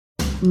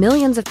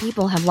Millions of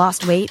people have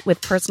lost weight with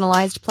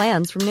personalized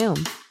plans from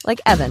Noom. Like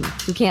Evan,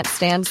 who can't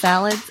stand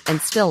salads and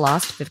still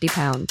lost 50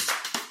 pounds.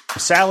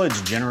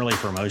 Salads generally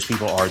for most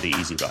people are the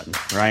easy button,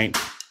 right?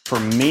 For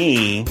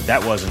me,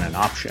 that wasn't an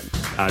option.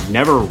 I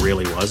never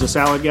really was a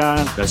salad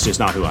guy. That's just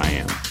not who I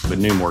am. But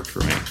Noom worked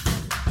for me.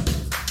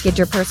 Get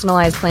your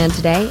personalized plan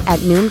today at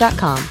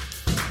Noom.com.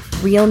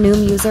 Real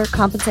Noom user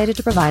compensated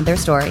to provide their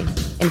story.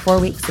 In 4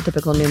 weeks, the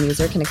typical Noom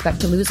user can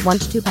expect to lose 1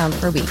 to 2 pounds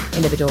per week.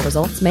 Individual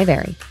results may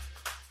vary.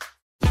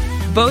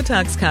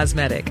 Botox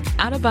Cosmetic,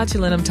 out of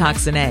botulinum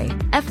toxin A,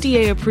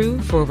 FDA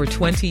approved for over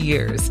 20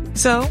 years.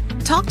 So,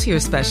 talk to your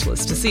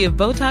specialist to see if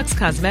Botox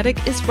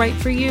Cosmetic is right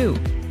for you.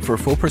 For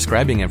full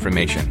prescribing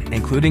information,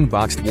 including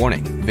boxed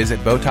warning,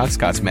 visit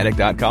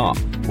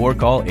BotoxCosmetic.com or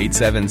call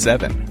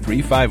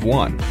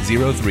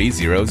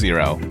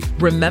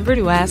 877-351-0300. Remember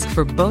to ask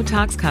for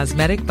Botox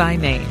Cosmetic by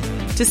name.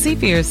 To see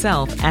for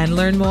yourself and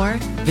learn more,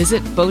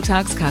 visit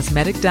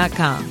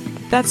BotoxCosmetic.com.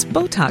 That's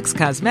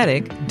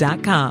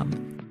BotoxCosmetic.com.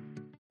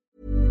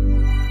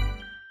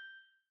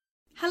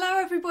 Hello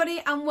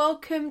everybody and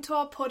welcome to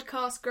our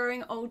podcast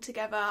Growing Old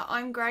Together.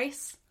 I'm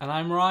Grace. And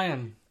I'm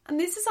Ryan. And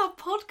this is our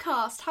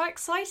podcast. How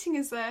exciting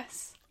is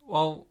this?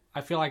 Well, I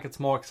feel like it's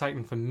more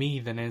exciting for me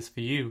than it is for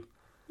you.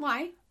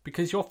 Why?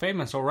 Because you're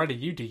famous already.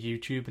 You do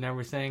YouTube and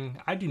everything.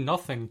 I do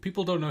nothing.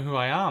 People don't know who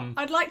I am.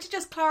 I'd like to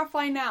just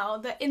clarify now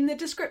that in the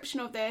description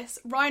of this,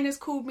 Ryan has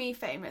called me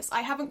famous.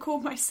 I haven't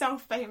called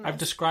myself famous. I've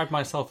described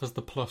myself as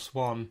the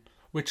 +1,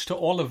 which to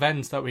all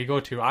events that we go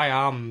to, I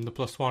am the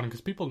 +1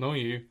 because people know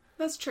you.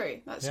 That's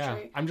true. That's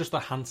true. I'm just the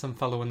handsome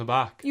fellow in the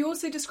back. You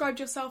also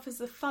described yourself as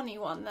the funny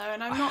one, though,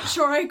 and I'm not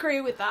sure I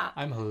agree with that.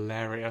 I'm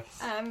hilarious.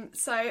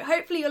 So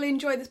hopefully you'll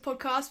enjoy this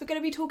podcast. We're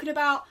going to be talking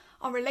about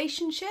our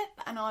relationship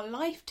and our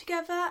life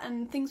together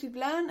and things we've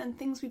learned and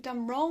things we've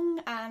done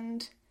wrong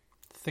and...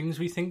 things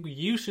we think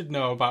you should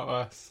know about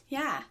us.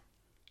 Yeah.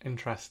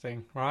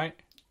 Interesting, right?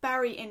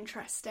 Very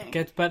interesting. It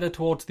gets better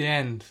towards the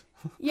end.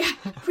 Yeah,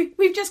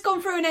 we've just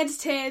gone through and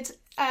edited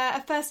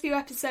first few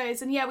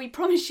episodes, and yeah, we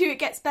promise you it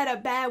gets better.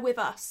 Bear with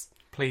us.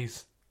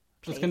 Please.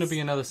 There's going to be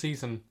another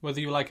season, whether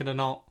you like it or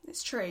not.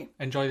 It's true.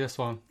 Enjoy this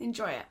one.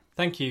 Enjoy it.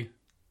 Thank you.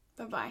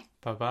 Bye-bye.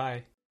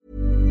 Bye-bye.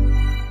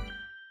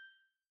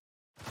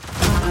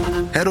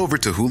 Head over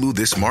to Hulu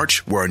this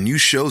March, where our new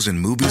shows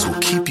and movies will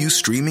keep you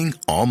streaming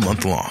all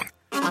month long.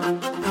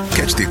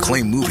 Catch the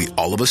acclaimed movie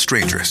All of Us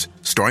Strangers,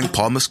 starring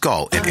Paul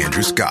Mescal and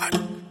Andrew Scott.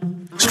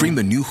 Stream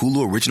the new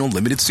Hulu original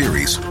limited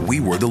series,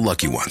 We Were the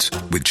Lucky Ones,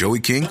 with Joey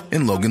King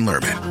and Logan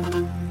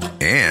Lerman.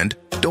 And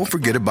don't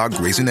forget about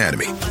Grey's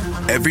Anatomy.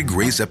 Every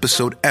Grey's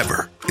episode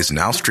ever is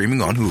now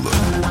streaming on Hulu.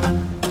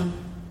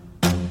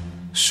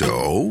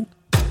 So,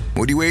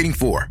 what are you waiting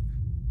for?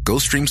 Go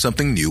stream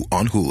something new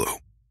on Hulu.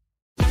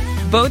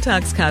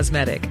 Botox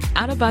Cosmetic,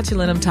 out of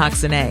botulinum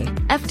toxin A,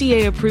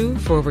 FDA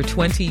approved for over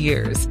 20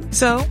 years.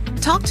 So,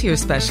 talk to your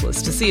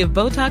specialist to see if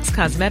Botox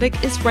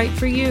Cosmetic is right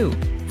for you.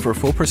 For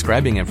full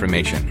prescribing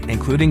information,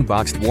 including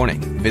boxed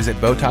warning, visit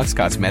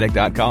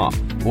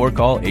BotoxCosmetic.com or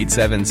call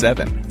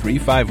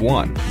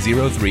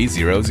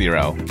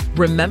 877-351-0300.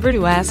 Remember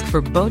to ask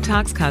for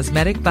Botox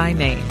Cosmetic by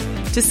name.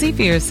 To see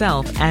for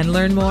yourself and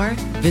learn more,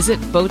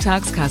 visit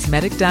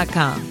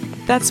BotoxCosmetic.com.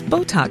 That's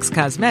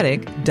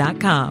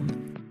BotoxCosmetic.com.